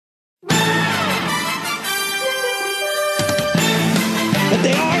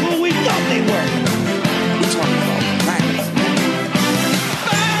They are who we thought they were. We're talking about Magnus.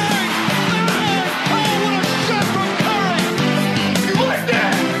 Oh, what a shot from Curry! You like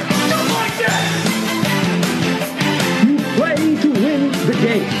that? Just like that! You play to win the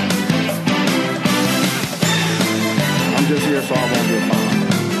game. I'm just here so I won't get fined.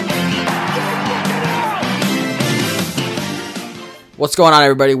 What's going on,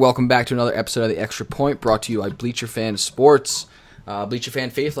 everybody? Welcome back to another episode of The Extra Point, brought to you by Bleacher Fan Sports. Bleacher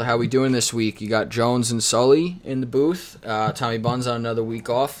Fan Faithful, how are we doing this week? You got Jones and Sully in the booth. Tommy Bunn's on another week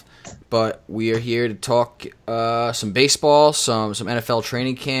off. But we are here to talk some baseball, some NFL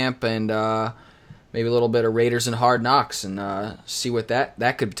training camp, and maybe a little bit of Raiders and Hard Knocks, and see what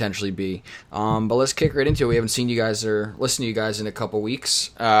that could potentially be. But let's kick right into it. We haven't seen you guys or listened to you guys in a couple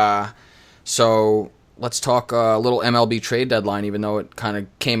weeks. So let's talk a little MLB trade deadline. Even though it kind of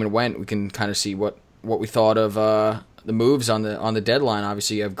came and went, we can kind of see what we thought of the moves on the deadline.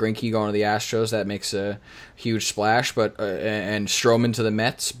 Obviously, you have Greinke going to the Astros. That makes a huge splash, but and Stroman to the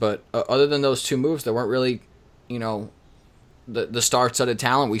Mets. But other than those two moves, there weren't really, the star-studded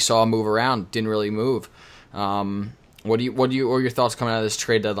talent we saw move around didn't really move. What are your thoughts coming out of this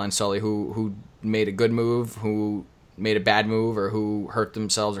trade deadline, Sully? Who made a good move? Who made a bad move? Or who hurt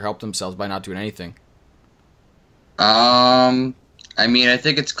themselves or helped themselves by not doing anything? I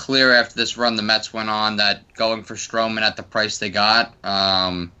think it's clear after this run the Mets went on that going for Stroman at the price they got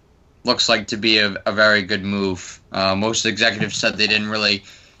looks like to be a very good move. Most executives said they didn't really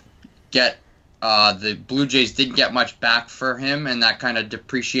get the Blue Jays didn't get much back for him, and that kind of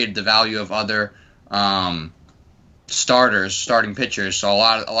depreciated the value of other starting pitchers. So a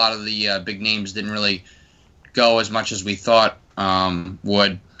lot of the big names didn't really go as much as we thought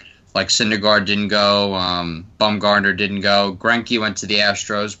would. Like Syndergaard didn't go, Bumgarner didn't go, Greinke went to the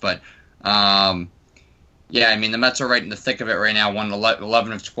Astros, but the Mets are right in the thick of it right now. Won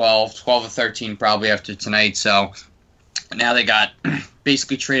 11 of 12 of 13 probably after tonight. So now they got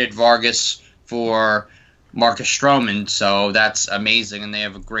basically traded Vargas for Marcus Stroman, so that's amazing. And they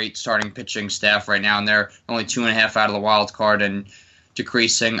have a great starting pitching staff right now, and they're only 2.5 out of the wild card and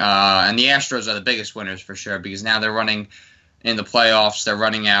decreasing. And the Astros are the biggest winners for sure because now they're running in the playoffs. They're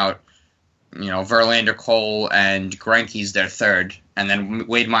running out, Verlander, Cole, and Greinke's their third, and then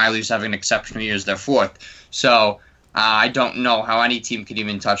Wade Miley's having an exceptional year as their fourth. So I don't know how any team could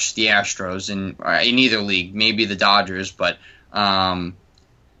even touch the Astros in either league. Maybe the Dodgers, but and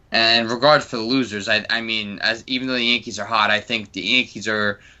in regard for the losers, I mean, as even though the Yankees are hot, I think the Yankees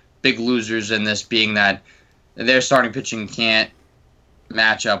are big losers in this, being that their starting pitching can't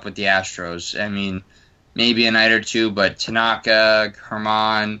match up with the Astros. I mean, maybe a night or two, but Tanaka,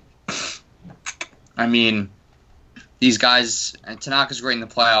 Herman, these guys, and Tanaka's great in the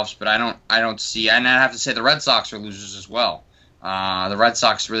playoffs, but I don't see, and I have to say the Red Sox are losers as well. The Red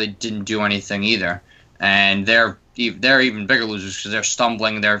Sox really didn't do anything either, and they're even bigger losers because they're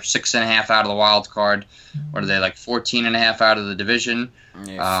stumbling. They're 6.5 out of the wild card. What are they, like 14.5 out of the division?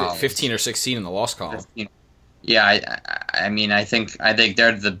 Yeah, 15 or 16 in the loss column. 15. Yeah, I think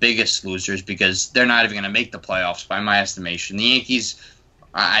they're the biggest losers because they're not even going to make the playoffs by my estimation. The Yankees,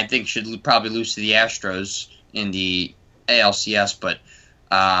 I think, should probably lose to the Astros in the ALCS, but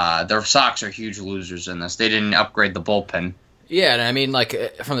the Sox are huge losers in this. They didn't upgrade the bullpen. Yeah, and I mean,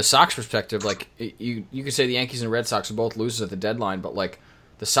 from the Sox perspective, you could say the Yankees and Red Sox are both losers at the deadline, but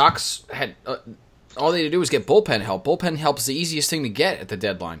the Sox had all they had to do was get bullpen help. Bullpen help is the easiest thing to get at the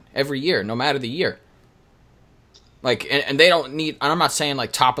deadline every year, no matter the year. And they don't need, and I'm not saying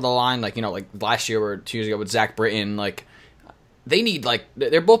top of the line, like last year or 2 years ago with Zach Britton, they need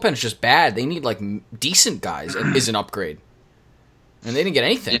their bullpen is just bad. They need decent guys is an upgrade, and they didn't get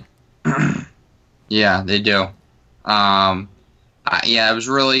anything. Yeah, they do. It was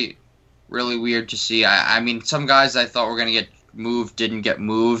really, really weird to see. I mean, some guys I thought were going to get moved didn't get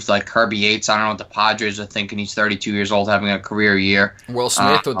moved, like Kirby Yates. I don't know what the Padres are thinking. He's 32 years old, having a career year. Will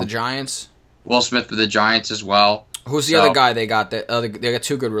Smith with the Giants. Will Smith with the Giants as well. Who's the other guy they got? They got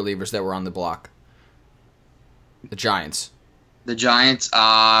two good relievers that were on the block. The Giants. The Giants.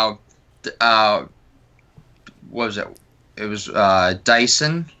 What was it? It was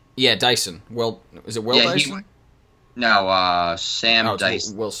Dyson. Yeah, Dyson. Is it Will Dyson? Sam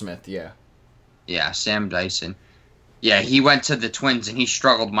Dyson. Will Smith. Yeah. Yeah, Sam Dyson. Yeah, he went to the Twins and he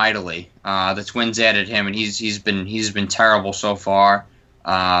struggled mightily. The Twins added him and he's been terrible so far.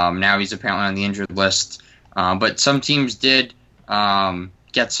 Now he's apparently on the injured list. But some teams did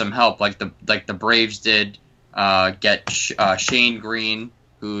get some help, like the Braves did get Shane Green,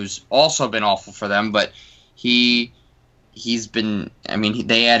 who's also been awful for them, but he's been. I mean,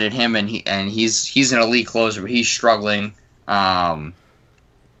 they added him, and he's an elite closer, but he's struggling.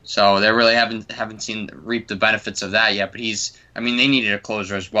 So they really haven't seen reap the benefits of that yet. But they needed a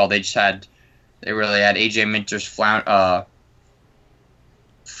closer as well. They really had AJ Minters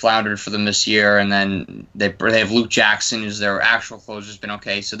floundered for them this year, and then they have Luke Jackson, who's their actual closer, has been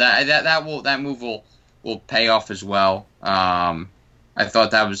okay. So that move will pay off as well. I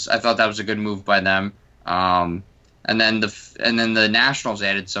thought that was a good move by them. And then the Nationals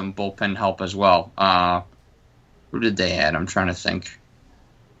added some bullpen help as well. Who did they add? I'm trying to think.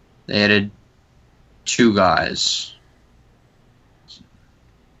 They added 2 guys.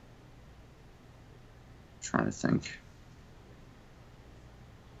 Trying to think.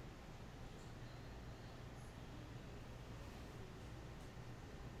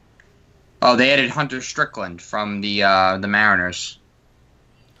 Oh, they added Hunter Strickland from the Mariners.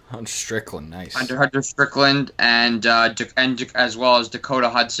 Hunter Strickland, nice. Hunter Strickland and as well as Dakota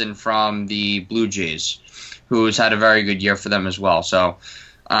Hudson from the Blue Jays, who's had a very good year for them as well. So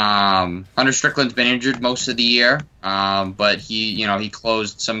Hunter Strickland's been injured most of the year, but he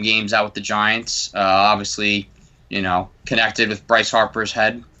closed some games out with the Giants. Obviously, connected with Bryce Harper's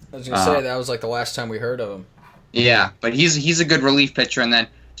head. I was gonna say that was like the last time we heard of him. Yeah, but he's a good relief pitcher, and then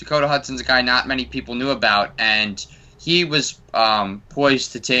Dakota Hudson's a guy not many people knew about, and he was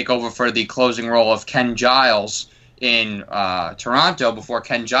poised to take over for the closing role of Ken Giles in Toronto before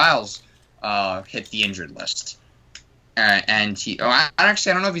Ken Giles hit the injured list. And I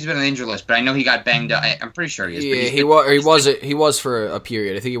don't know if he's been on the injured list, but I know he got banged up. I'm pretty sure he is. Yeah, he was for a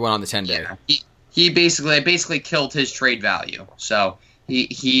period. I think he went on the 10-day. Yeah, he basically killed his trade value. So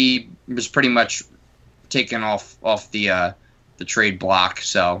he was pretty much taken off the trade block.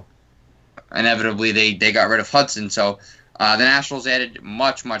 So inevitably they got rid of Hudson. So the Nationals added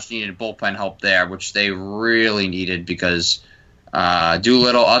much needed bullpen help there, which they really needed because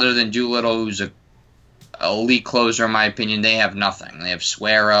Doolittle, other than Doolittle, who's a elite closer in my opinion, they have nothing. They have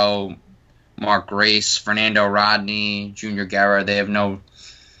Suero, Mark Grace, Fernando Rodney, Junior Guerra. They have no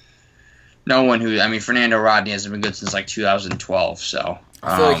one who. I mean, Fernando Rodney hasn't been good since like 2012. So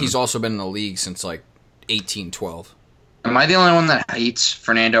I feel like he's also been in the league since like 1812. Am I the only one that hates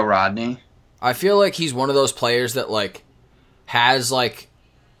Fernando Rodney? I feel like he's one of those players that like has or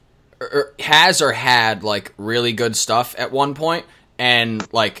had like really good stuff at one point,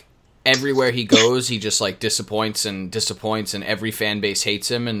 and like everywhere he goes, he just like disappoints, and every fan base hates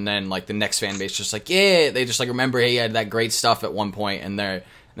him, and then like the next fan base just like, yeah, they just like remember he had that great stuff at one point, and then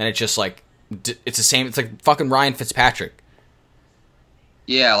it's just like it's the same. It's like fucking Ryan Fitzpatrick.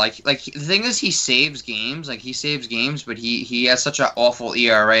 Yeah, like the thing is, he saves games. Like he saves games, but he has such an awful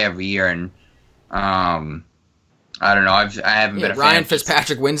ERA every year, and I don't know. I haven't been a fan. Ryan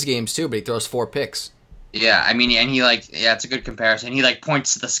Fitzpatrick wins games too, but he throws 4 picks. Yeah, I mean, and he it's a good comparison. He like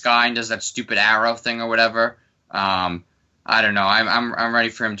points to the sky and does that stupid arrow thing or whatever. I don't know. I'm ready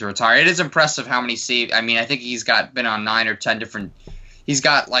for him to retire. It is impressive how many saves. I mean, I think he's been on 9 or 10 different. He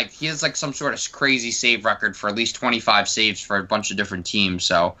has like some sort of crazy save record for at least 25 saves for a bunch of different teams.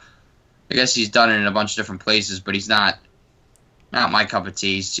 So I guess he's done it in a bunch of different places, but he's not my cup of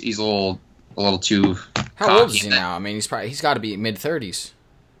tea. He's a little too. How old is he now? I mean, he's got to be mid-30s.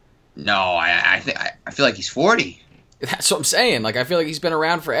 No, I feel like he's 40. That's what I'm saying. Like I feel like he's been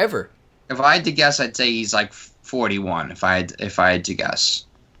around forever. If I had to guess, I'd say he's like 41. If I had to guess,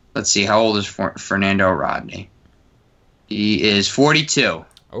 let's see. How old is Fernando Rodney? He is 42.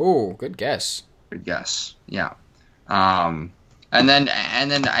 Oh, good guess. Good guess. Yeah. And then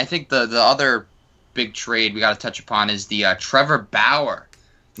I think the other big trade we got to touch upon is the Trevor Bauer.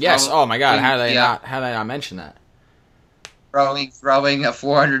 Yes. Oh my God. How did I not mention that? Throwing a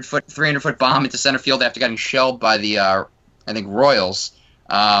 300-foot bomb into center field after getting shelled by the I think Royals.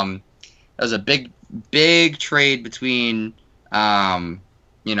 It was a big trade between them,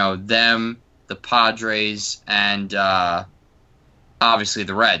 the Padres, and obviously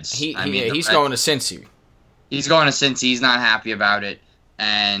the Reds. He's going to Cincy. He's going to Cincy. He's not happy about it,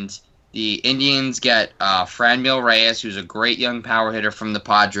 and the Indians get Franmil Reyes, who's a great young power hitter from the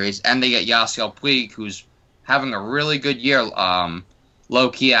Padres, and they get Yasiel Puig, who's having a really good year,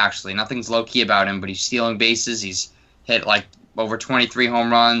 low-key actually. Nothing's low-key about him, but he's stealing bases. He's hit like over 23 home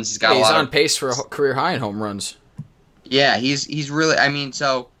runs. He's on pace for a career high in home runs. Yeah, he's really. I mean,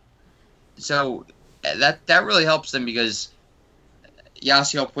 so that really helps them because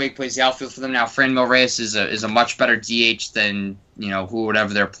Yasiel Puig plays the outfield for them now. Franmil Reyes is a much better DH than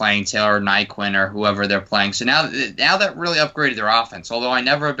whoever they're playing, Taylor Nyquin or whoever they're playing. So now that really upgraded their offense. Although I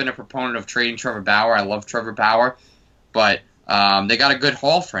never have been a proponent of trading Trevor Bauer. I love Trevor Bauer, but they got a good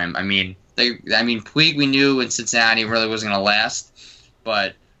haul for him. I mean Puig we knew in Cincinnati really wasn't going to last,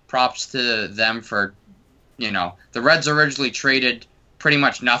 but props to them for the Reds originally traded pretty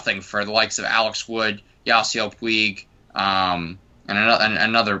much nothing for the likes of Alex Wood, Yasiel Puig, and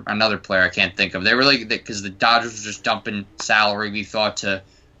another player I can't think of. They really, because the Dodgers were just dumping salary, we thought, to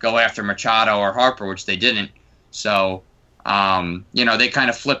go after Machado or Harper, which they didn't. So, they kind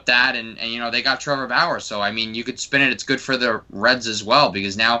of flipped that, and they got Trevor Bauer. So, I mean, you could spin it. It's good for the Reds as well,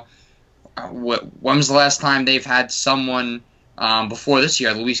 because now, when was the last time they've had someone before this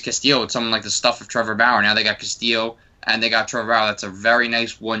year, Luis Castillo, with someone like the stuff of Trevor Bauer? Now they got Castillo, and they got Trevor Bauer. That's a very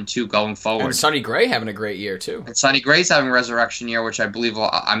nice 1-2 going forward. And Sonny Gray having a great year, too. And Sonny Gray's having a resurrection year, which I believe, a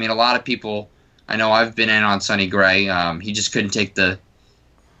lot of people, I know I've been in on Sonny Gray. He just couldn't take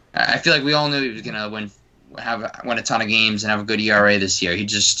I feel like we all knew he was going to win a ton of games and have a good ERA this year. He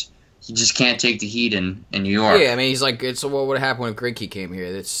just can't take the heat in New York. Yeah, I mean, he's like, what would have happened when Greinke came here?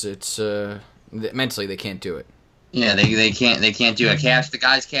 It's mentally they can't do it. Yeah, they can't do it. The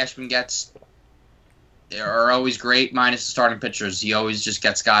guys Cashman gets are always great, minus the starting pitchers. He always just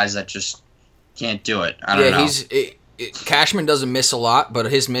gets guys that just can't do it. I don't know. Cashman doesn't miss a lot, but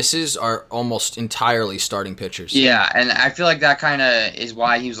his misses are almost entirely starting pitchers. Yeah, and I feel like that kind of is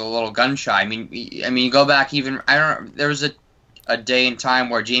why he was a little gun shy. I mean, you go back even. There was a day in time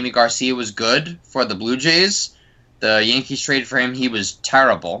where Jamie Garcia was good for the Blue Jays. The Yankees traded for him. He was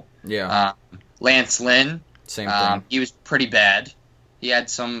terrible. Yeah. Lance Lynn. Same thing. He was pretty bad. He had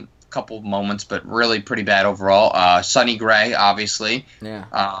some couple of moments, but really pretty bad overall. Sonny Gray, obviously.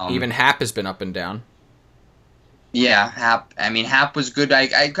 Yeah. Even Happ has been up and down. Yeah, Happ. I mean, Happ was good.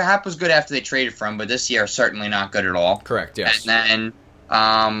 Happ was good after they traded for him, but this year certainly not good at all. Correct. Yes. And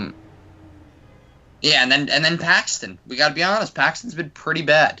then, and then Paxton. We got to be honest. Paxton's been pretty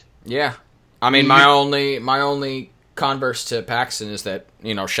bad. Yeah. I mean, my only converse to Paxton is that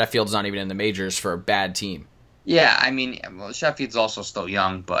Sheffield's not even in the majors for a bad team. Yeah, I mean, Sheffield's also still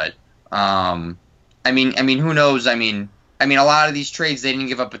young, but I mean, who knows? I mean, a lot of these trades they didn't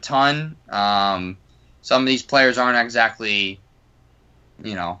give up a ton. Some of these players aren't exactly,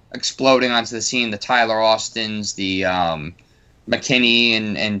 exploding onto the scene. The Tyler Austins, the McKinney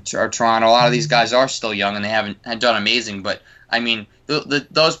and Toronto. A lot of these guys are still young and they haven't done amazing. But I mean,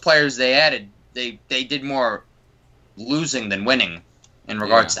 those players they added, they did more losing than winning in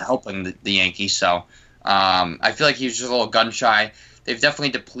regards to helping the Yankees. So I feel like he was just a little gun shy. They've definitely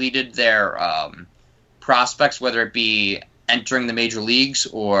depleted their prospects, whether it be entering the major leagues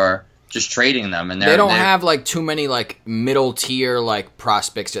or just trading them, and they don't have like too many like middle tier like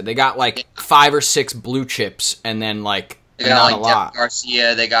prospects. They got like 5 or 6 blue chips, and then like they got not a lot. Debbie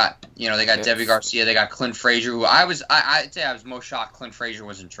Garcia. They got Debbie Garcia. They got Clint Frazier, who I'd say I was most shocked Clint Frazier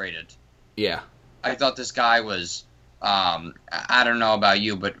wasn't traded. Yeah, I thought this guy was. I don't know about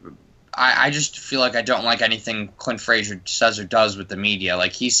you, but I just feel like I don't like anything Clint Frazier says or does with the media.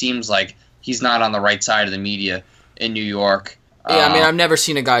 Like he seems like he's not on the right side of the media in New York. Yeah, I mean, I've never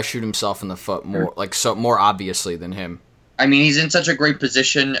seen a guy shoot himself in the foot more obviously than him. I mean, he's in such a great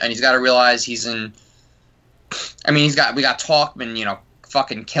position, and he's got to realize he's in. I mean, we got Tauchman,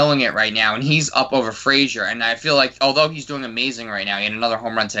 fucking killing it right now, and he's up over Frazier. And I feel like, although he's doing amazing right now, he had another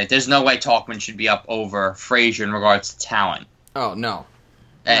home run tonight. There's no way Tauchman should be up over Frazier in regards to talent. Oh no.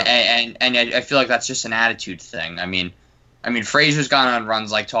 And I feel like that's just an attitude thing. I mean, Frazier's gone on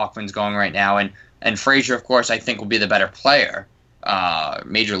runs like Tauchman's going right now, and Frazier, of course, I think will be the better player.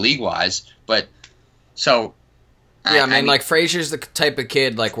 Major league wise, but so yeah, I mean, like Frazier's the type of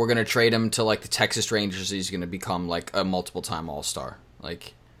kid like we're gonna trade him to like the Texas Rangers. He's gonna become like a multiple time All-Star,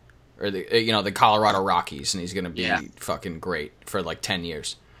 like or the Colorado Rockies, and he's gonna be fucking great for like 10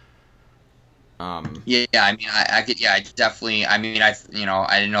 years. I mean, I could, I definitely. I mean, I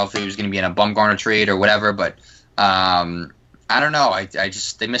didn't know if he was gonna be in a Bumgarner trade or whatever, but I don't know. I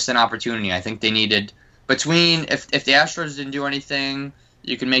just they missed an opportunity. I think they needed. Between if the Astros didn't do anything,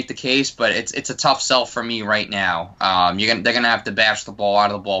 you can make the case, but it's a tough sell for me right now. They're gonna have to bash the ball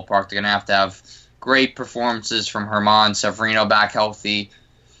out of the ballpark. They're gonna have great performances from Herman, Severino back healthy.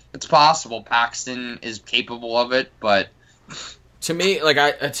 It's possible Paxton is capable of it, but to me,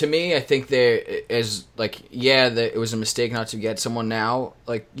 I think there is it was a mistake not to get someone now,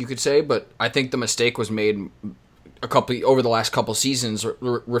 like you could say, but I think the mistake was made over the last couple seasons,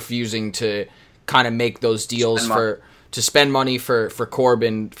 refusing to kind of make those deals to spend money for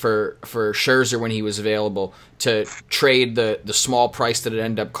Corbin, for Scherzer when he was available, to trade the small price that it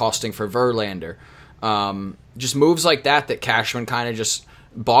ended up costing for Verlander. Just moves like that Cashman kind of just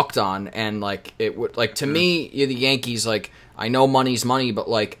balked on, and like it would to me, the Yankees, like I know money's money, but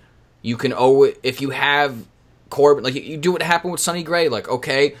like you can owe it if you have Corbin, like you do what happened with Sonny Gray, like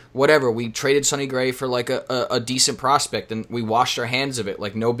okay, whatever, we traded Sonny Gray for like a decent prospect and we washed our hands of it,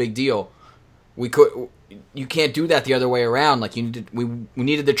 like no big deal. We could you can't do that the other way around. Like we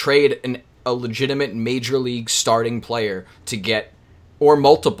needed to trade a legitimate major league starting player to get, or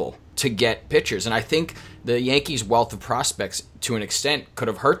multiple to get pitchers. And I think the Yankees' wealth of prospects to an extent could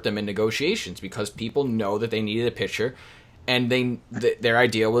have hurt them in negotiations because people know that they needed a pitcher, and their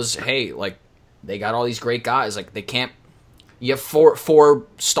idea was, hey, like they got all these great guys, like they can't. You have four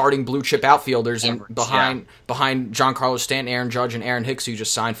starting blue chip outfielders and behind Giancarlo Stanton, Aaron Judge, and Aaron Hicks, who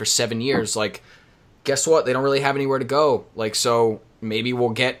just signed for 7 years. Like, guess what? They don't really have anywhere to go. Like, so maybe we'll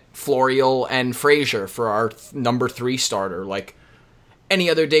get Florial and Frazier for our number 3 starter. Like any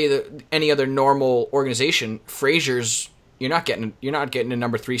other day, any other normal organization, Frazier's you're not getting a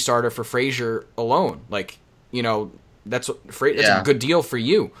number 3 starter for Frazier alone. Like, you know, that's a good deal for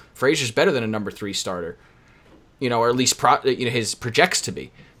you. Frazier's better than a number 3 starter. You know, or at least his projects to be.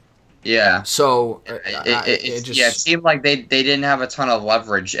 Yeah. So it seemed like they didn't have a ton of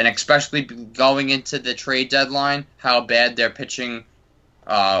leverage, and especially going into the trade deadline, how bad their pitching,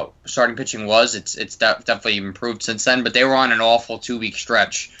 starting pitching was. It's definitely improved since then, but they were on an awful 2-week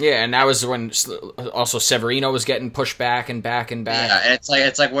stretch. Yeah, and that was when also Severino was getting pushed back and back and back.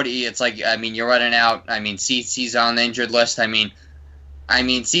 Yeah, and you're running out. I mean, CC's on the injured list. I mean,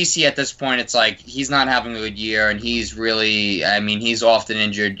 CC at this point, it's like he's not having a good year, and he's often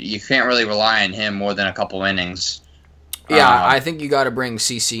injured. You can't really rely on him more than a couple innings. Yeah, I think you got to bring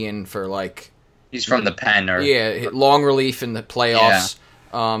CC in for like he's from the pen or long relief in the playoffs.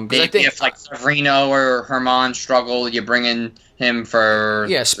 Yeah. Maybe I think if like Severino or Herman struggle, you bring in him for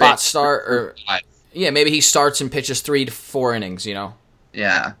spot start or maybe he starts and pitches 3 to 4 innings. You know.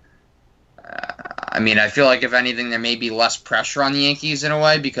 Yeah. I mean, I feel like if anything, there may be less pressure on the Yankees in a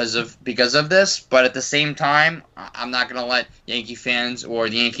way because of this. But at the same time, I'm not going to let Yankee fans or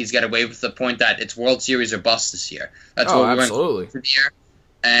the Yankees get away with the point that it's World Series or bust this year. That's what we're going to do here.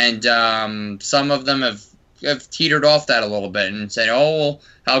 And some of them have teetered off that a little bit and said, "Oh, well,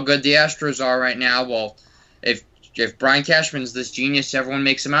 how good the Astros are right now." Well, if Brian Cashman's this genius everyone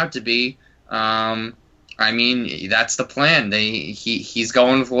makes him out to be, I mean, that's the plan. He's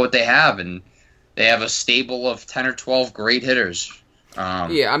going for what they have, and they have a stable of 10 or 12 great hitters.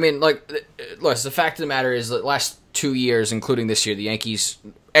 I mean, like, look, the fact of the matter is that last 2 years, including this year, the Yankees,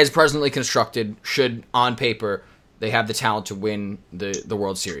 as presently constructed, should, on paper, they have the talent to win the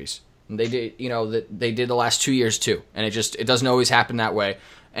World Series. And they did, they did the last 2 years too, and it doesn't always happen that way.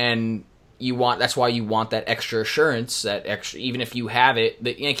 And that's why you want that extra assurance, that extra, even if you have it,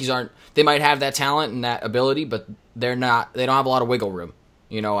 the Yankees they might have that talent and that ability, but they don't have a lot of wiggle room.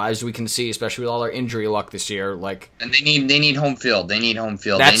 You know, as we can see, especially with all our injury luck this year, like, and they need home field. They need home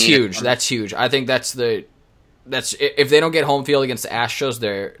field. That's huge. That's huge. I think that's if they don't get home field against the Astros,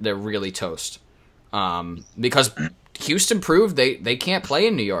 they're really toast. Because Houston proved they can't play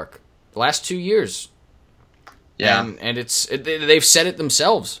in New York the last 2 years. Yeah, and they've said it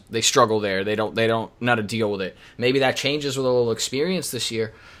themselves. They struggle there. They don't know how to deal with it. Maybe that changes with a little experience this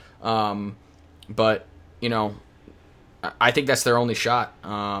year. But you know, I think that's their only shot.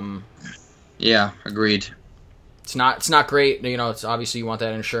 Yeah, agreed. It's not great. You know, it's obviously you want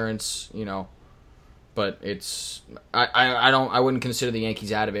that insurance. You know, but it's I wouldn't consider the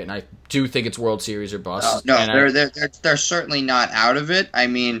Yankees out of it, and I do think it's World Series or bust. They're certainly not out of it. I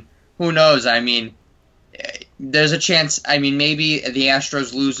mean, who knows? I mean, there's a chance. I mean, maybe the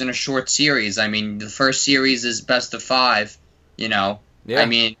Astros lose in a short series. I mean, the first series is best of 5. You know, I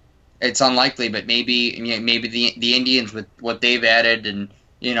mean, it's unlikely, but maybe the Indians with what they've added, and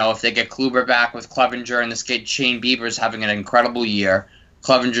you know, if they get Kluber back with Clevenger, and this kid Shane Bieber's having an incredible year.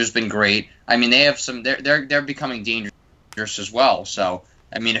 Clevenger's been great. I mean, they have some. They're becoming dangerous as well. So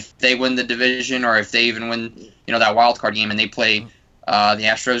I mean, if they win the division, or if they even win, you know, that wild card game, and they play the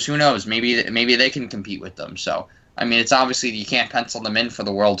Astros, who knows? Maybe they can compete with them. So I mean, it's obviously you can't pencil them in for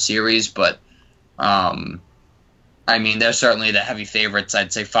the World Series, but I mean, they're certainly the heavy favorites.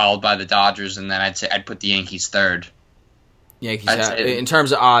 I'd say followed by the Dodgers, and then I'd put the Yankees third. Yankees in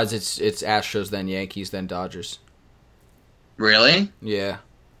terms of odds, it's Astros, then Yankees, then Dodgers. Really? Yeah.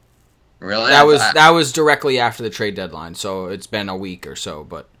 Really? That was directly after the trade deadline, so it's been a week or so,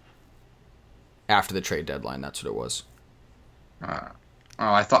 but after the trade deadline, that's what it was.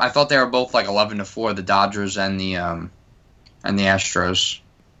 I thought they were both like 11-4, the Dodgers and the Astros,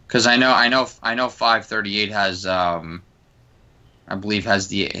 because I know 538 has I believe has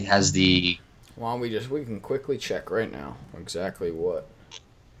the. Why don't we can quickly check right now exactly what.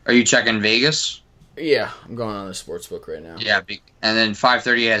 Are you checking Vegas? Yeah, I'm going on the sportsbook right now. Yeah, and then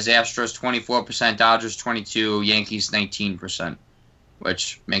 538 has Astros 24%, Dodgers 22%, Yankees 19%,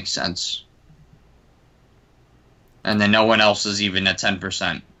 which makes sense. And then no one else is even at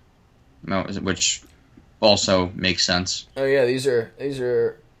 10%, which also makes sense. Oh yeah, these are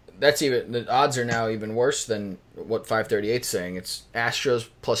that's even the odds are now even worse than what 538's saying. It's Astros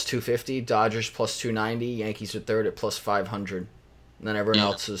plus 250, Dodgers plus 290, Yankees are third at plus 500, and then everyone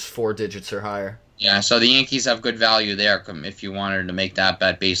else is 4 digits or higher. Yeah, so the Yankees have good value there if you wanted to make that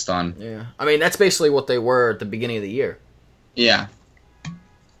bet based on. Yeah, I mean that's basically what they were at the beginning of the year. Yeah,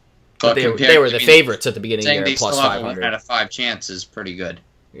 but they were the favorites at the beginning of the year, plus 500. Saying they still have 1 out of 5 chance is pretty good.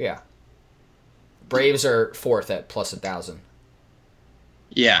 Yeah. Braves are fourth at plus 1,000.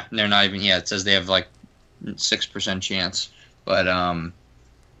 Yeah, they're not even. Yeah, it says they have like 6% chance, but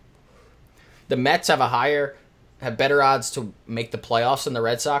the Mets have better odds to make the playoffs than the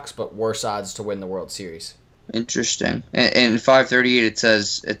Red Sox, but worse odds to win the World Series. Interesting. And 538 it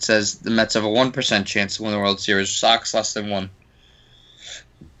says the Mets have a 1% chance to win the World Series. Sox less than 1.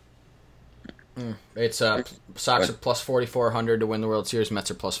 It's Sox are plus 4,400 to win the World Series. Mets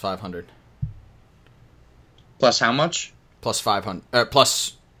are plus 500. Plus how much? Plus 500.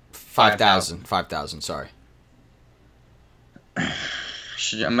 Plus 5,000. 5,000. Sorry.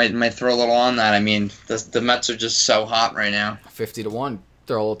 I might throw a little on that. I mean, the Mets are just so hot right now. 50 to 1.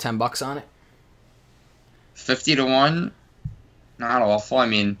 Throw a little $10 on it. 50 to 1. Not awful. I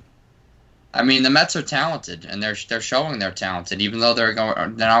mean, the Mets are talented, and they're showing they're talented, even though they're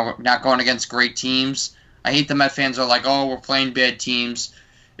not going against great teams. I hate the Met fans are like, oh, we're playing bad teams.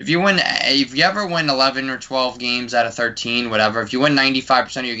 If you ever win 11 or 12 games out of 13, whatever, if you win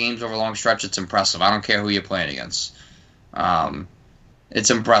 95% of your games over a long stretch, it's impressive. I don't care who you're playing against. It's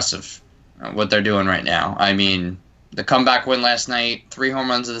impressive what they're doing right now. I mean, the comeback win last night, 3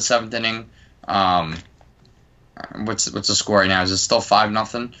 home runs in the 7th inning. What's the score right now? Is it still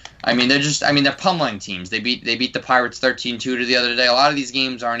 5-0? I mean, they're pummeling teams. They beat the Pirates 13-2 the other day. A lot of these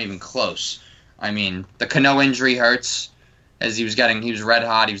games aren't even close. I mean, the Cano injury hurts. As he was red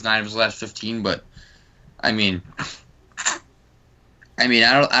hot. He was 9 of his last 15, but I don't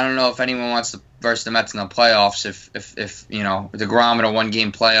know if anyone wants to verse the Mets in the playoffs. If DeGrom in a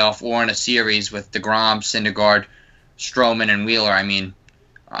 1-game playoff or in a series with DeGrom, Syndergaard, Stroman, and Wheeler. I mean,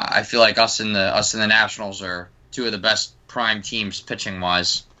 I feel like us and the Nationals are 2 of the best prime teams pitching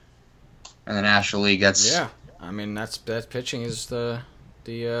wise, and the National League. Yeah. I mean that pitching is the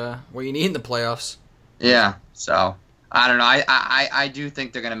what you need in the playoffs. Yeah. So. I don't know. I do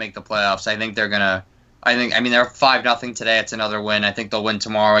think they're going to make the playoffs. I think they're going to. They're 5-0 today. It's another win. I think they'll win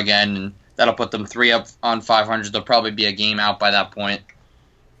tomorrow again, and that'll put them 3 up on 500. They'll probably be a game out by that point.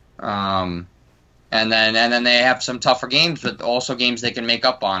 And then they have some tougher games, but also games they can make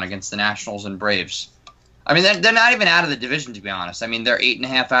up on against the Nationals and Braves. I mean, they're not even out of the division, to be honest. I mean, they're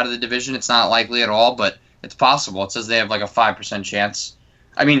 8.5 out of the division. It's not likely at all, but it's possible. It says they have like a 5% chance.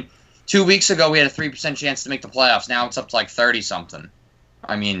 I mean. 2 weeks ago, we had a 3% chance to make the playoffs. Now it's up to like 30-something.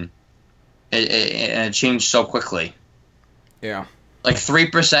 I mean, it changed so quickly. Yeah. Like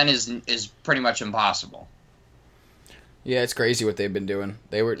 3% is pretty much impossible. Yeah, it's crazy what they've been doing.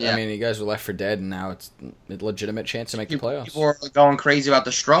 They were. Yeah. I mean, you guys were left for dead, and now it's a legitimate chance to make the playoffs. People were going crazy about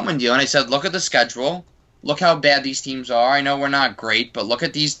the Stroman deal, and I said, look at the schedule. Look how bad these teams are. I know we're not great, but look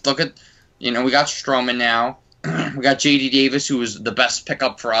at these. We got Stroman now. We got J.D. Davis, who was the best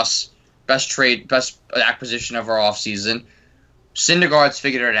pickup for us. Best acquisition of our offseason. Syndergaard's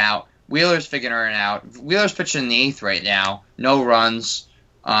figured it out. Wheeler's figuring it out. Wheeler's pitching in the 8th right now. No runs.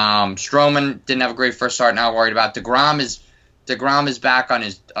 Stroman didn't have a great first start. Not worried about. DeGrom is back on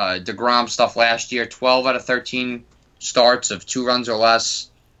his DeGrom stuff last year. 12 out of 13 starts of 2 runs or less.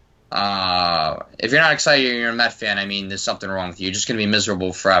 If you're not excited, you're a Met fan. I mean, there's something wrong with you. You're just going to be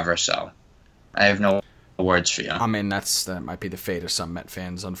miserable forever. So, I have no words for you. I mean, that might be the fate of some Met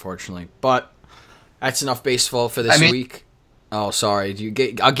fans, unfortunately. But that's enough baseball for this week. Oh, sorry.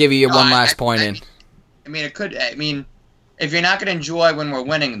 I'll give you one last point in. I mean, it could. I mean, if you're not going to enjoy when we're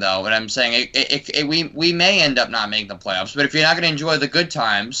winning, though, what I'm saying, we may end up not making the playoffs. But if you're not going to enjoy the good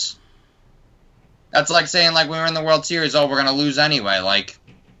times, that's like saying like we were in the World Series. Oh, we're going to lose anyway. Like,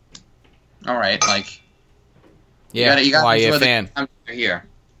 all right, like. Yeah. You got why to you enjoy a fan? The times here.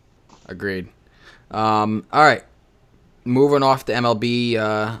 Agreed. All right, moving off the MLB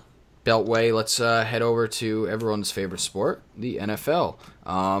beltway, let's head over to everyone's favorite sport, the NFL,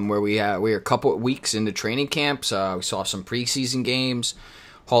 where we're a couple of weeks into training camps. We saw some preseason games.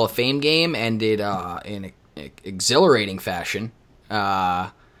 Hall of Fame game ended in exhilarating fashion.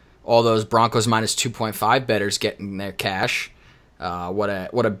 All those Broncos minus 2.5 bettors getting their cash. What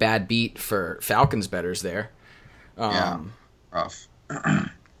a bad beat for Falcons bettors there. Rough.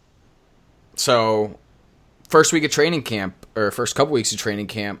 So, first week of training camp, or first couple weeks of training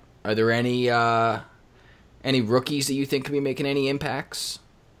camp, are there any rookies that you think could be making any impacts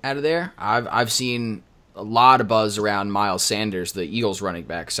out of there? I've seen a lot of buzz around Miles Sanders, the Eagles running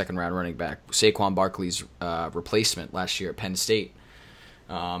back, second-round running back, Saquon Barkley's replacement last year at Penn State.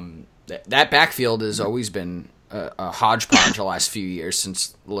 That backfield has always been a hodgepodge the last few years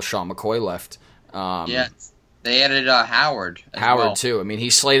since LaShawn McCoy left. Yeah, they added Howard. Howard too. I mean,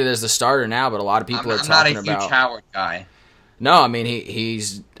 he's slated as the starter now, but a lot of people are talking about. I'm not a huge Howard guy. No, I mean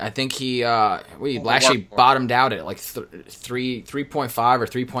he's. I think he actually bottomed out at like 3.5 or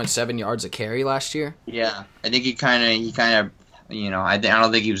 3.7 yards a carry last year. Yeah, I think he kind of, I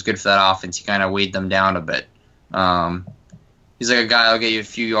don't think he was good for that offense. He kind of weighed them down a bit. He's like a guy that'll get you a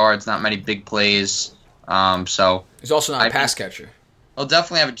few yards, not many big plays. So he's also not a pass catcher. They'll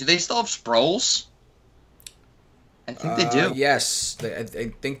definitely have it. Do they still have Sproles? I think they do. Yes, I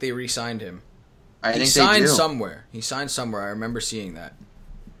think they re-signed him. He signed somewhere. He signed somewhere. I remember seeing that.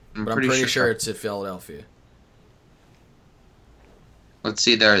 But I'm pretty sure it's at Philadelphia. Let's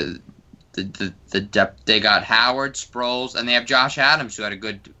see there. The depth. They got Howard, Sproles, and they have Josh Adams, who had a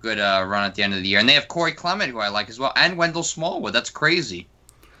good run at the end of the year. And they have Corey Clement, who I like as well, and Wendell Smallwood. That's crazy.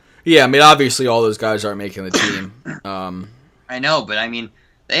 Yeah, I mean, obviously all those guys aren't making the team. I know, but I mean,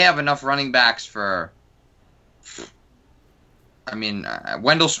 they have enough running backs for... I mean,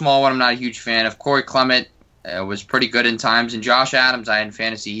 Wendell Smallwood, I'm not a huge fan of. Corey Clement was pretty good in times. And Josh Adams, I had in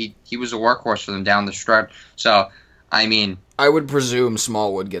fantasy, he was a workhorse for them down the stretch. So, I mean... I would presume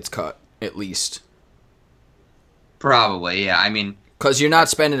Smallwood gets cut, at least. Probably, yeah. I mean... Because you're not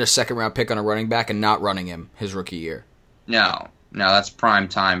spending a second-round pick on a running back and not running him his rookie year. No, that's prime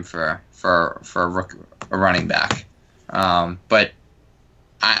time for a running back. But,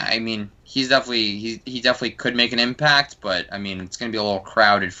 I mean... He definitely could make an impact, but I mean it's going to be a little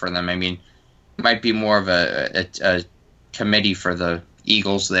crowded for them. I mean, it might be more of a committee for the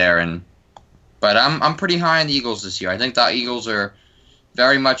Eagles there, but I'm pretty high on the Eagles this year. I think the Eagles are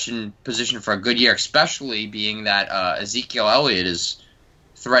very much in position for a good year, especially being that Ezekiel Elliott is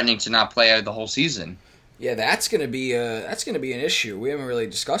threatening to not play the whole season. Yeah, that's going to be an issue. We haven't really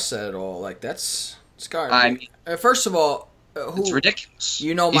discussed that at all. Like it's got. First of all. It's ridiculous.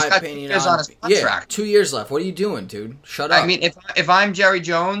 You know my opinion on his contract. Yeah, 2 years left. What are you doing, dude? Shut up. I mean, if I'm Jerry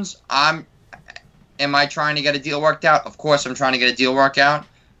Jones, am I trying to get a deal worked out? Of course I'm trying to get a deal worked out,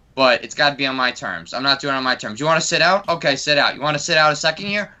 but it's got to be on my terms. I'm not doing it on my terms. You want to sit out? Okay, sit out. You want to sit out a second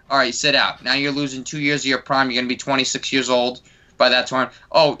year? All right, sit out. Now you're losing 2 years of your prime. You're going to be 26 years old by that time.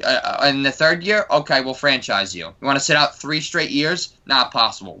 Oh, in the third year? Okay, we'll franchise you. You want to sit out 3 straight years? Not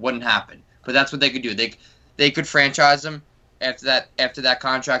possible. Wouldn't happen. But that's what they could do. They could franchise him after that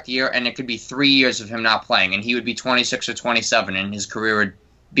contract year, and it could be 3 years of him not playing, and he would be 26 or 27, and his career would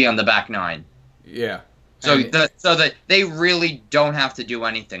be on the back nine. Yeah. So that they really don't have to do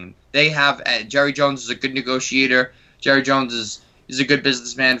anything. They have Jerry Jones is a good negotiator. Jerry Jones is a good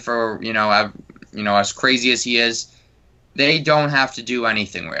businessman for as crazy as he is. They don't have to do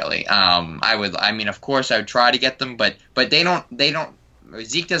anything really. Of course I would try to get them, but they don't.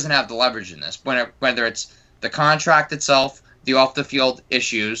 Zeke doesn't have the leverage in this. Whether it's the contract itself, the off the field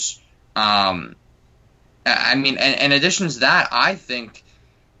issues. In addition to that, I think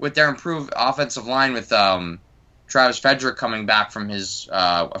with their improved offensive line with Travis Frederick coming back from his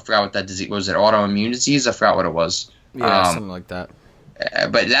I forgot what that disease was. It autoimmune disease? I forgot what it was. Yeah, something like that.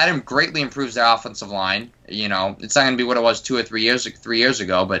 But that greatly improves their offensive line. It's not going to be what it was 2 or 3 years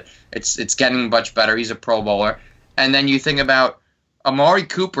ago, but it's getting much better. He's a Pro Bowler, and then you think about Amari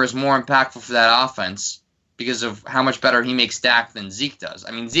Cooper is more impactful for that offense because of how much better he makes Dak than Zeke does.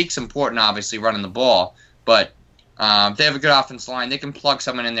 I mean, Zeke's important, obviously, running the ball, but if they have a good offensive line, they can plug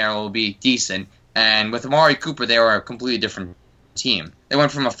someone in there who will be decent. And with Amari Cooper, they were a completely different team. They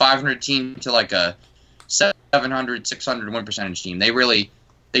went from a 500 team to like a 700, 600 win percentage team. They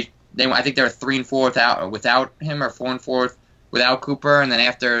I think they were 3-4 without him, or 4-4 without Cooper, and then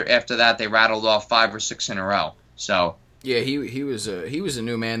after that they rattled off 5 or 6 in a row. So yeah, he was a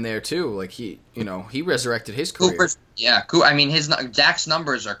new man there too. Like he resurrected his career. Dak's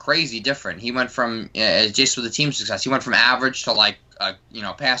numbers are crazy different. He went from just with the team success. He went from average to like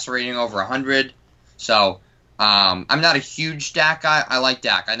passer rating over 100. So I'm not a huge Dak guy. I like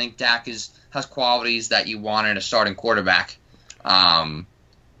Dak. I think Dak has qualities that you want in a starting quarterback.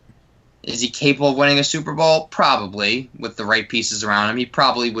 Is he capable of winning a Super Bowl? Probably, with the right pieces around him. He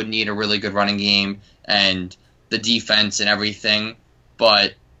probably would need a really good running game and the defense and everything.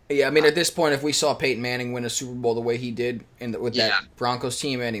 But yeah, I mean, at this point, if we saw Peyton Manning win a Super Bowl the way he did with that Broncos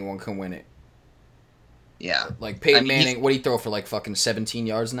team, anyone can win it. Yeah. Like Peyton Manning, what did he throw for, like fucking 17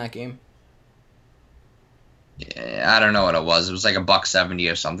 yards in that game? Yeah, I don't know what it was. It was like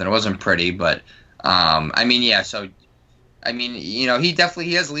 $170 or something. It wasn't pretty, but so I mean, he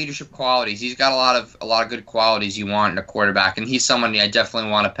has leadership qualities. He's got a lot of good qualities you want in a quarterback, and he's someone I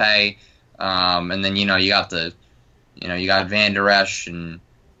definitely want to pay. And then you got you got Van Der Esch, and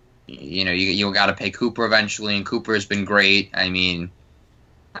you got to pay Cooper eventually, and Cooper has been great. I mean,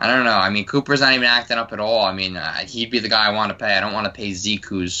 I don't know. I mean, Cooper's not even acting up at all. I mean, he'd be the guy I want to pay. I don't want to pay Zeke,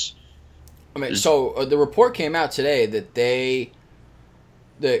 who's. I mean, so the report came out today that the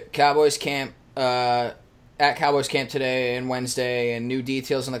Cowboys camp. At Cowboys camp today and Wednesday, and new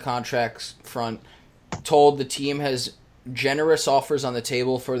details on the contracts front, told the team has generous offers on the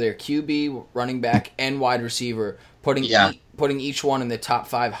table for their QB, running back, and wide receiver, putting each one in the top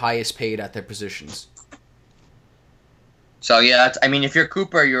 5 highest paid at their positions. So yeah, if you're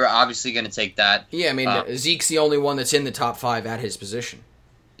Cooper, you're obviously going to take that. Yeah, I mean Zeke's the only one that's in the top 5 at his position.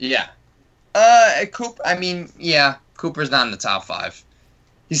 Yeah. Cooper's not in the top 5.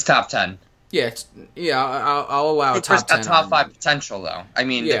 He's top 10. Yeah, I'll allow Cooper's top 10. Top 5 potential, though. I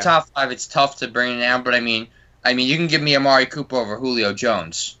mean, Yeah. the top 5, it's tough to bring it down, but I mean, you can give me Amari Cooper over Julio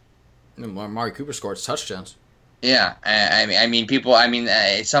Jones. Amari Cooper scored touchdowns. Yeah,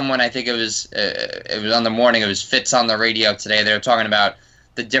 someone, I think it was on the morning, it was Fitz on the radio today, they were talking about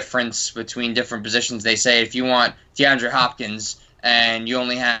the difference between different positions. They say if you want DeAndre Hopkins and you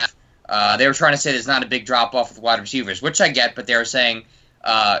only have, they were trying to say there's not a big drop-off with wide receivers, which I get, but they were saying,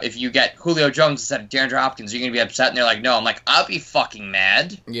 if you get Julio Jones instead of DeAndre Hopkins, you're going to be upset. And they're like, no. I'm like, I'll be fucking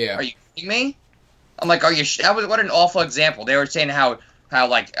mad. Yeah. Are you kidding me? I'm like, what an awful example. They were saying how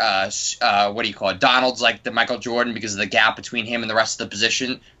like, what do you call it? Donald's like the Michael Jordan because of the gap between him and the rest of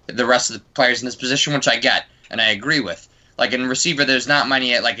the players in this position, which I get and I agree with. Like in receiver, there's not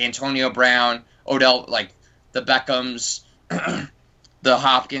many, like Antonio Brown, Odell, like the Beckhams, the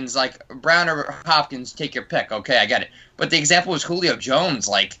Hopkins, like Brown or Hopkins, take your pick. Okay, I get it. But the example was Julio Jones.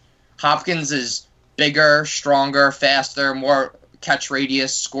 Like Hopkins is bigger, stronger, faster, more catch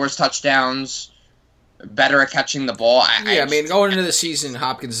radius, scores touchdowns, better at catching the ball. Going into the season,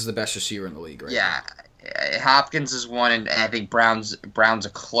 Hopkins is the best receiver in the league, right? Yeah, Hopkins is one, and I think Brown's a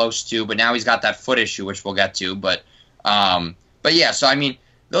close two. But now he's got that foot issue, which we'll get to. But yeah. So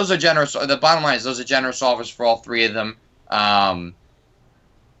those are generous. The bottom line is those are generous offers for all 3 of them.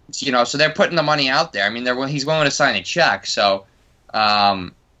 So they're putting the money out there. I mean, he's willing to sign a check. So, a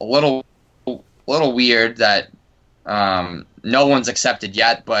little weird that no one's accepted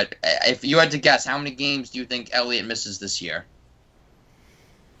yet. But if you had to guess, how many games do you think Elliott misses this year?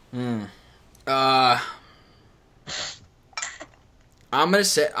 I'm gonna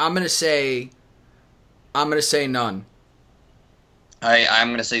say none.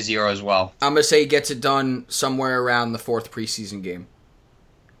 I'm gonna say 0 as well. I'm gonna say he gets it done somewhere around the 4th preseason game.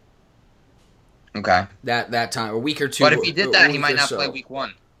 Okay. That time, a week or two. But if he did that, he might not play week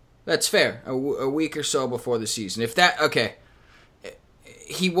 1. That's fair. A week or so before the season.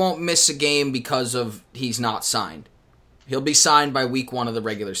 He won't miss a game because of he's not signed. He'll be signed by week 1 of the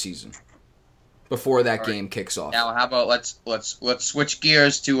regular season. Before that game kicks off. Now, how about let's switch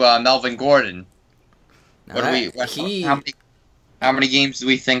gears to Melvin Gordon. How many games do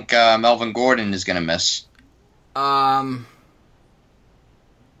we think Melvin Gordon is going to miss?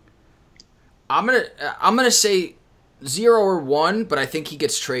 I'm gonna say 0 or 1, but I think he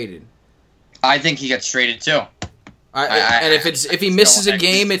gets traded. I think he gets traded too. If he misses a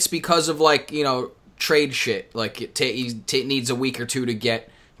game, it's because of trade shit. Like he needs a week or 2 to get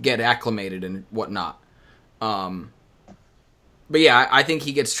acclimated and whatnot. But yeah, I think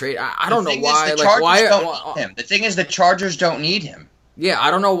he gets traded. I don't know why. The thing is, the Chargers don't need him. Yeah,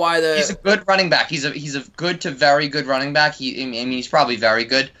 I don't know why He's a good running back. He's a good to very good running back. He's probably very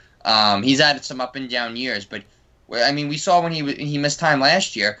good. He's had some up and down years, but we saw when he missed time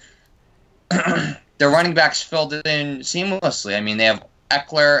last year. Their running backs filled it in seamlessly. They have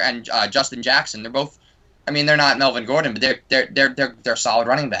Eckler and Justin Jackson. They're both. They're not Melvin Gordon, but they're solid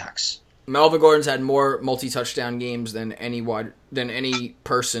running backs. Melvin Gordon's had more multi-touchdown games than any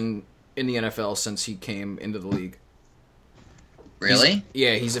person in the NFL since he came into the league. Really?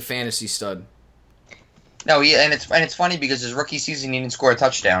 He's a fantasy stud. No, and it's funny because his rookie season he didn't score a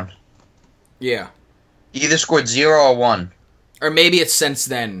touchdown. Yeah. He either scored 0 or 1. Or maybe it's since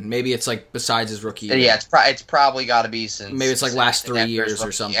then. Maybe it's besides his rookie year. Yeah, it's probably got to be since. Maybe it's last 3 years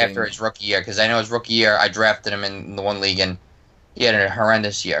or something. After his rookie year, because I know his rookie year I drafted him in the one league and he had a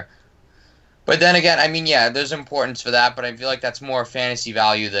horrendous year. But then again, there's importance for that, but I feel like that's more fantasy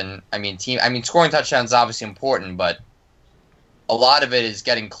value than scoring touchdowns is obviously important, but a lot of it is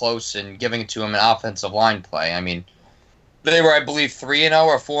getting close and giving it to him in offensive line play. They were, I believe, 3-0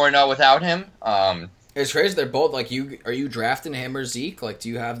 or 4-0 without him. It's crazy. They're both like you. Are you drafting him or Zeke? Like, do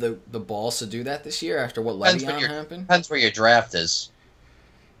you have the balls to do that this year after what Le'Veon happened? Depends where your draft is.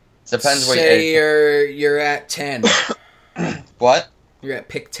 Depends where you're at 10. What? You're at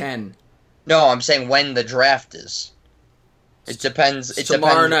pick 10. No, I'm saying when the draft is. It depends. It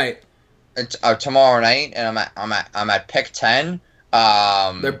tomorrow depends. night. It's tomorrow night, and I'm at pick 10.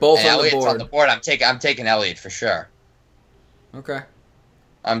 They're both on Elliott's the board. On the board. I'm taking Elliott for sure. Okay.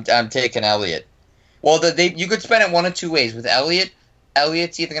 I'm taking Elliott. Well, you could spend it one of two ways with Elliott.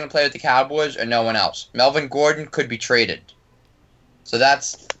 Elliott's either going to play with the Cowboys or no one else. Melvin Gordon could be traded. So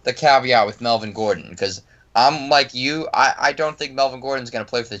that's the caveat with Melvin Gordon, because I'm like you. I don't think Melvin Gordon's going to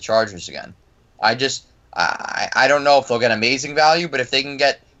play for the Chargers again. I don't know if they'll get amazing value, but if they can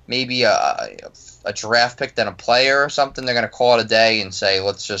get maybe a draft pick than a player or something, they're going to call it a day and say,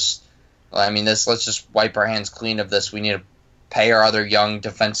 let's just wipe our hands clean of this. We need to pay our other young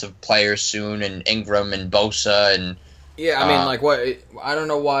defensive players soon, and Ingram and Bosa and. Yeah, I mean, like what? I don't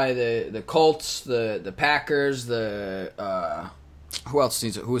know why the Colts, the Packers, who else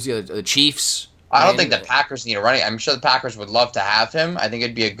needs? Who was the other? The Chiefs. I don't think the Packers need a running. I'm sure the Packers would love to have him. I think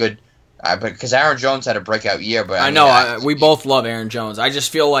it'd be a good, because Aaron Jones had a breakout year. But we both love Aaron Jones. I just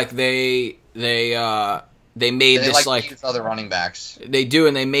feel like they made this like other running backs. They do,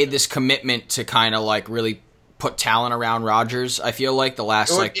 and they made this commitment to kind of like really put talent around Rodgers. I feel like the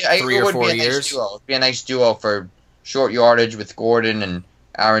last 3 or 4 years. It would be a nice duo for short yardage with Gordon and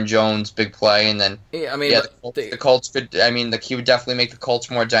Aaron Jones, big play, and then the Colts could. I mean, he would definitely make the Colts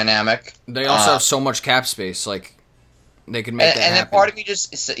more dynamic. They also have so much cap space, like they could make that happen. And then part of me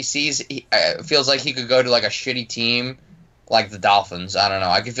just feels like he could go to like a shitty team, like the Dolphins. I don't know.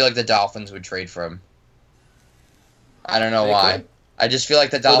 I could feel like the Dolphins would trade for him. I don't know why. Could. I just feel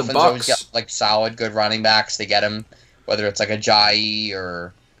like the Dolphins always get like solid, good running backs. They get him, whether it's like a Jai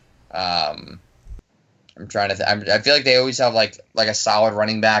or. I'm trying to. I feel like they always have like a solid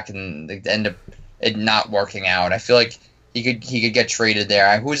running back, and they end up it not working out. I feel like he could get traded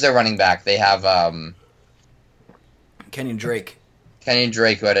there. Who's their running back? They have Kenyon Drake. Kenyon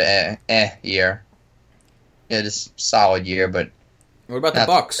Drake, who had a year. Yeah, just solid year, but what about the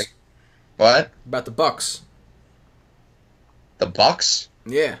Bucks? What about the Bucks? The Bucks?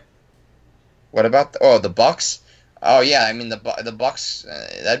 Yeah. What about the Bucks? Oh yeah, I mean the Bucks.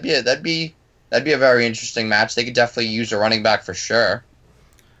 That'd be a very interesting match. They could definitely use a running back for sure.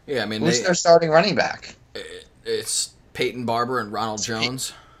 Yeah, I mean, who's their starting running back? It's Peyton Barber and Ronald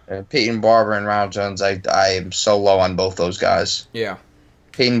Jones. Peyton Barber and Ronald Jones. I am so low on both those guys. Yeah.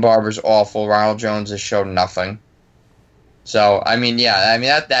 Peyton Barber's awful. Ronald Jones has shown nothing. So I mean, yeah, I mean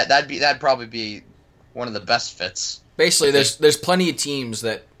that'd probably be one of the best fits. Basically, there's plenty of teams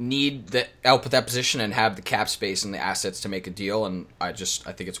that need that help with that position and have the cap space and the assets to make a deal, and I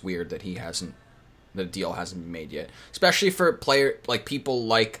think it's weird that the deal hasn't been made yet. Especially for people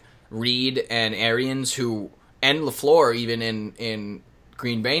like Reed and Arians and LaFleur even in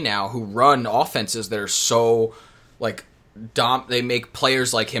Green Bay now, who run offenses that are so like they make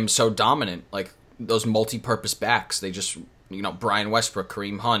players like him so dominant, like those multi-purpose backs. They just Brian Westbrook,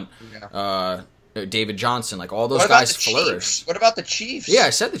 Kareem Hunt, David Johnson, like all those guys flourish. What about the Chiefs? Yeah, I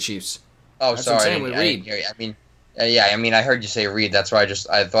said the Chiefs. Oh, that's sorry. I mean, I heard you say Reed. That's why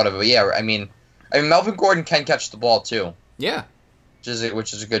I thought of it. Yeah, I mean, Melvin Gordon can catch the ball too. Yeah,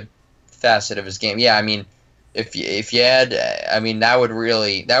 which is a good facet of his game. Yeah, I mean, if you had, I mean, that would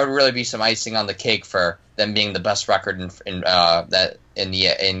really be some icing on the cake for them being the best record in the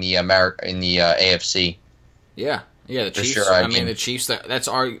AFC. Yeah, the Chiefs. Sure, I mean, the Chiefs. They're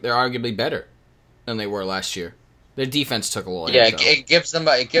arguably better than they were last year. Their defense took a little. Yeah, it gives them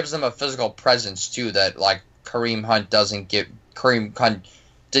a physical presence too that like Kareem Hunt doesn't give. Kareem Hunt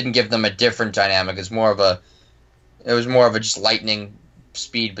didn't give them a different dynamic. It was more of a just lightning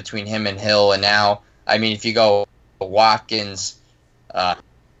speed between him and Hill. And now, I mean, if you go Watkins,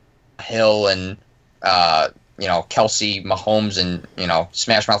 Hill, and Kelsey, Mahomes, and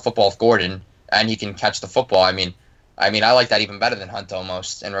smash mouth football with Gordon, and he can catch the football. I mean, I like that even better than Hunt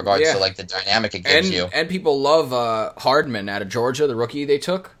almost in regards to like the dynamic it gives you. And people love Hardman out of Georgia, the rookie they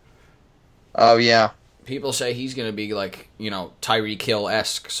took. Oh yeah. People say he's going to be like Tyreek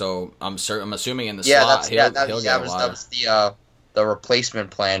Hill-esque. So I'm assuming in the slot he'll get a lot. That was the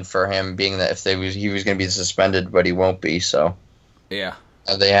replacement plan for him, being that he was going to be suspended, but he won't be. So yeah,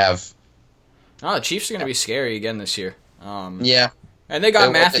 they have. Oh, the Chiefs are going to be scary again this year. Yeah. And they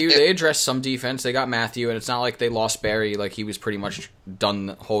got Matthew. They addressed some defense. They got Matthew, and it's not like they lost Barry. Like he was pretty much done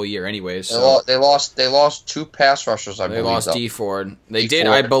the whole year, anyways. So. They lost two pass rushers. I believe they lost D Ford. They did.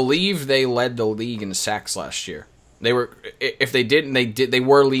 I believe they led the league in sacks last year. They were, if they didn't, they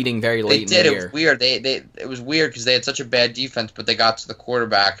were leading very late They did. in the It year. was weird. It was weird because they had such a bad defense, but they got to the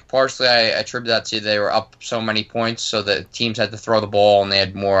quarterback. Partially, I attribute that to they were up so many points, so the teams had to throw the ball and they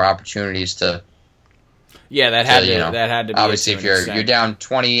had more opportunities to. Yeah, that had to be Obviously, it if to an you're extent.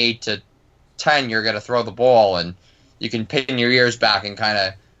 down 28-10, you're gonna throw the ball and you can pin your ears back and kind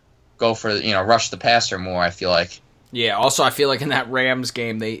of go for rush the passer more. I feel like. Yeah. Also, I feel like in that Rams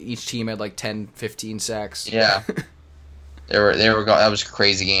game, each team had like 10, 15 sacks. Yeah. They were going. That was a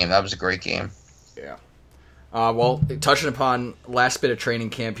crazy game. That was a great game. Yeah. Well, touching upon last bit of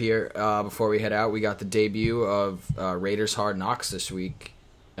training camp here before we head out, we got the debut of Raiders Hard Knocks this week.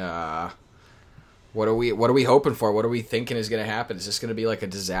 What are we hoping for? What are we thinking is going to happen? Is this going to be like a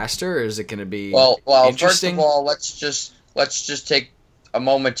disaster, or is it going to be Well. First interesting? of all, let's just take a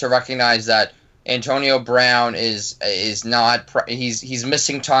moment to recognize that Antonio Brown is not. He's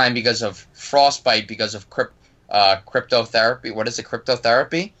missing time because of frostbite because of cryptotherapy. What is it?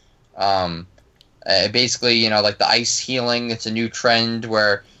 Cryptotherapy. Basically, like the ice healing. It's a new trend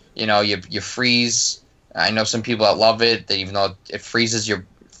where you freeze. I know some people that love it. That even though it freezes your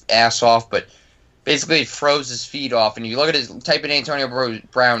ass off, but basically it froze his feet off. And you look at his type in Antonio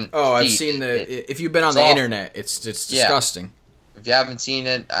Brown. Oh, I've feet, seen if you've been on it's the awful. internet, it's disgusting. If you haven't seen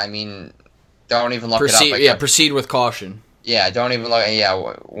it, I mean, don't even look Proceed, it up. proceed with caution. Yeah, don't even look.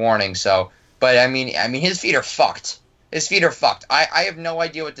 Yeah, warning. So, but I mean, his feet are fucked. His feet are fucked. I have no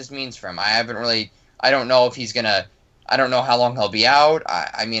idea what this means for him. I don't know if he's gonna. I don't know how long he'll be out.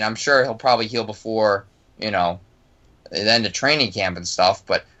 I mean, I'm sure he'll probably heal before the end of training camp and stuff.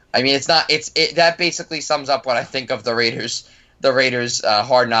 But I mean, it's not. That basically sums up what I think of the Raiders. The Raiders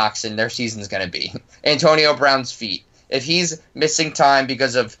Hard Knocks and their season's gonna be Antonio Brown's feet. If he's missing time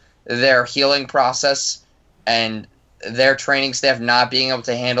because of their healing process and their training staff not being able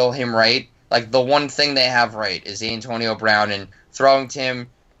to handle him right, like the one thing they have right is Antonio Brown, and throwing to him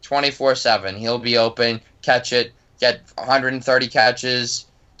 24/7. He'll be open, catch it, get 130 catches,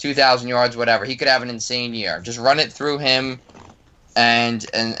 2,000 yards, whatever. He could have an insane year. Just run it through him, and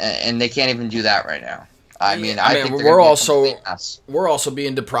they can't even do that right now. I mean, I think we're also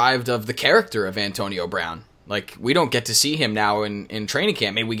being deprived of the character of Antonio Brown. Like, we don't get to see him now in training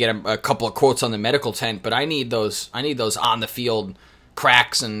camp. Maybe we get a couple of quotes on the medical tent, but I need those on the field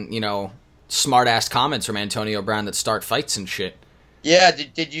cracks and smart ass comments from Antonio Brown that start fights and shit. Yeah,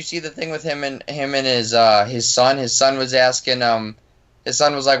 did you see the thing with him and his son? His son was asking his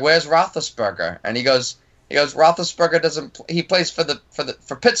son was like, "Where's Roethlisberger?" And he goes Roethlisberger doesn't. He plays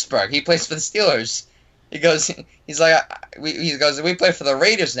for Pittsburgh. He plays for the Steelers. He goes, we play for the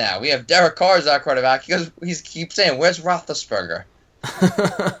Raiders now. We have Derek Carr as our quarterback. He keeps saying, "Where's Roethlisberger?"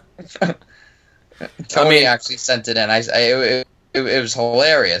 Tony actually sent it in. It was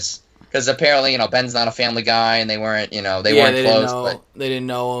hilarious because apparently Ben's not a Family Guy and they weren't weren't close. They didn't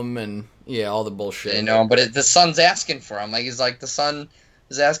know him, and all the bullshit. They didn't know him, but the son's asking for him. Like the son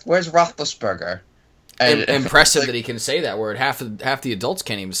is asking, "Where's Roethlisberger?" And impressive that he can say that word. Half the adults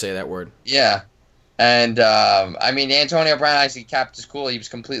can't even say that word. Yeah. And, Antonio Brown actually kept his cool. He was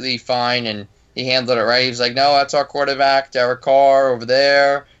completely fine, and he handled it right. He was like, "No, that's our quarterback, Derek Carr, over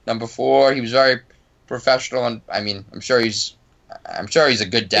there, number 4. He was very professional, and, I'm sure he's a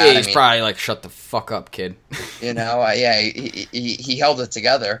good dad. Yeah, he's probably like, "Shut the fuck up, kid." He held it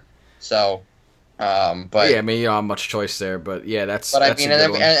together. So, but... Yeah, you don't have much choice there, but, that's But, a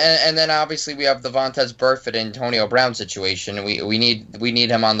good one. and then, obviously, we have the Vontaze Burfict Antonio Brown situation, and we need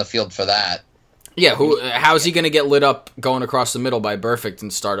him on the field for that. Yeah, how's he going to get lit up going across the middle by Burfict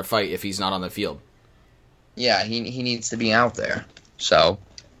and start a fight if he's not on the field? Yeah, he needs to be out there. So,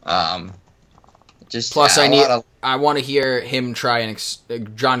 Plus, I want to hear him try and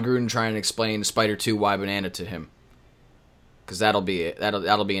John Gruden try and explain Spider 2 Y Banana to him, because that'll be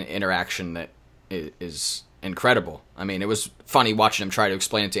an interaction that is incredible. I mean, it was funny watching him try to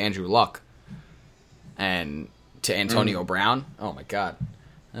explain it to Andrew Luck and to Antonio Brown. Oh my God,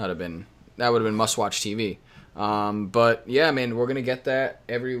 that would have been must-watch TV. But yeah, we're gonna get that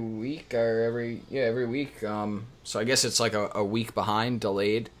every week every week. So I guess it's like a week behind,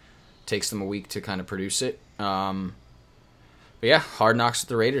 delayed. Takes them a week to kind of produce it. But yeah, Hard Knocks with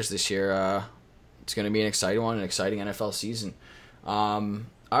the Raiders this year. It's gonna be an exciting one, an exciting NFL season.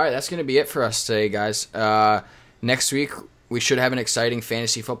 All right, that's gonna be it for us today, guys. Next week we should have an exciting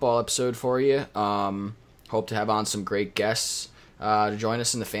fantasy football episode for you. Hope to have on some great guests to join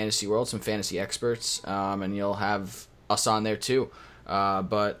us in the fantasy world, some fantasy experts, and you'll have us on there too.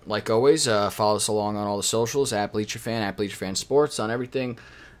 But like always, follow us along on all the socials, at BleacherFan, at BleacherFan Sports, on everything,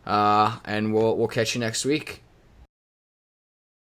 and we'll catch you next week.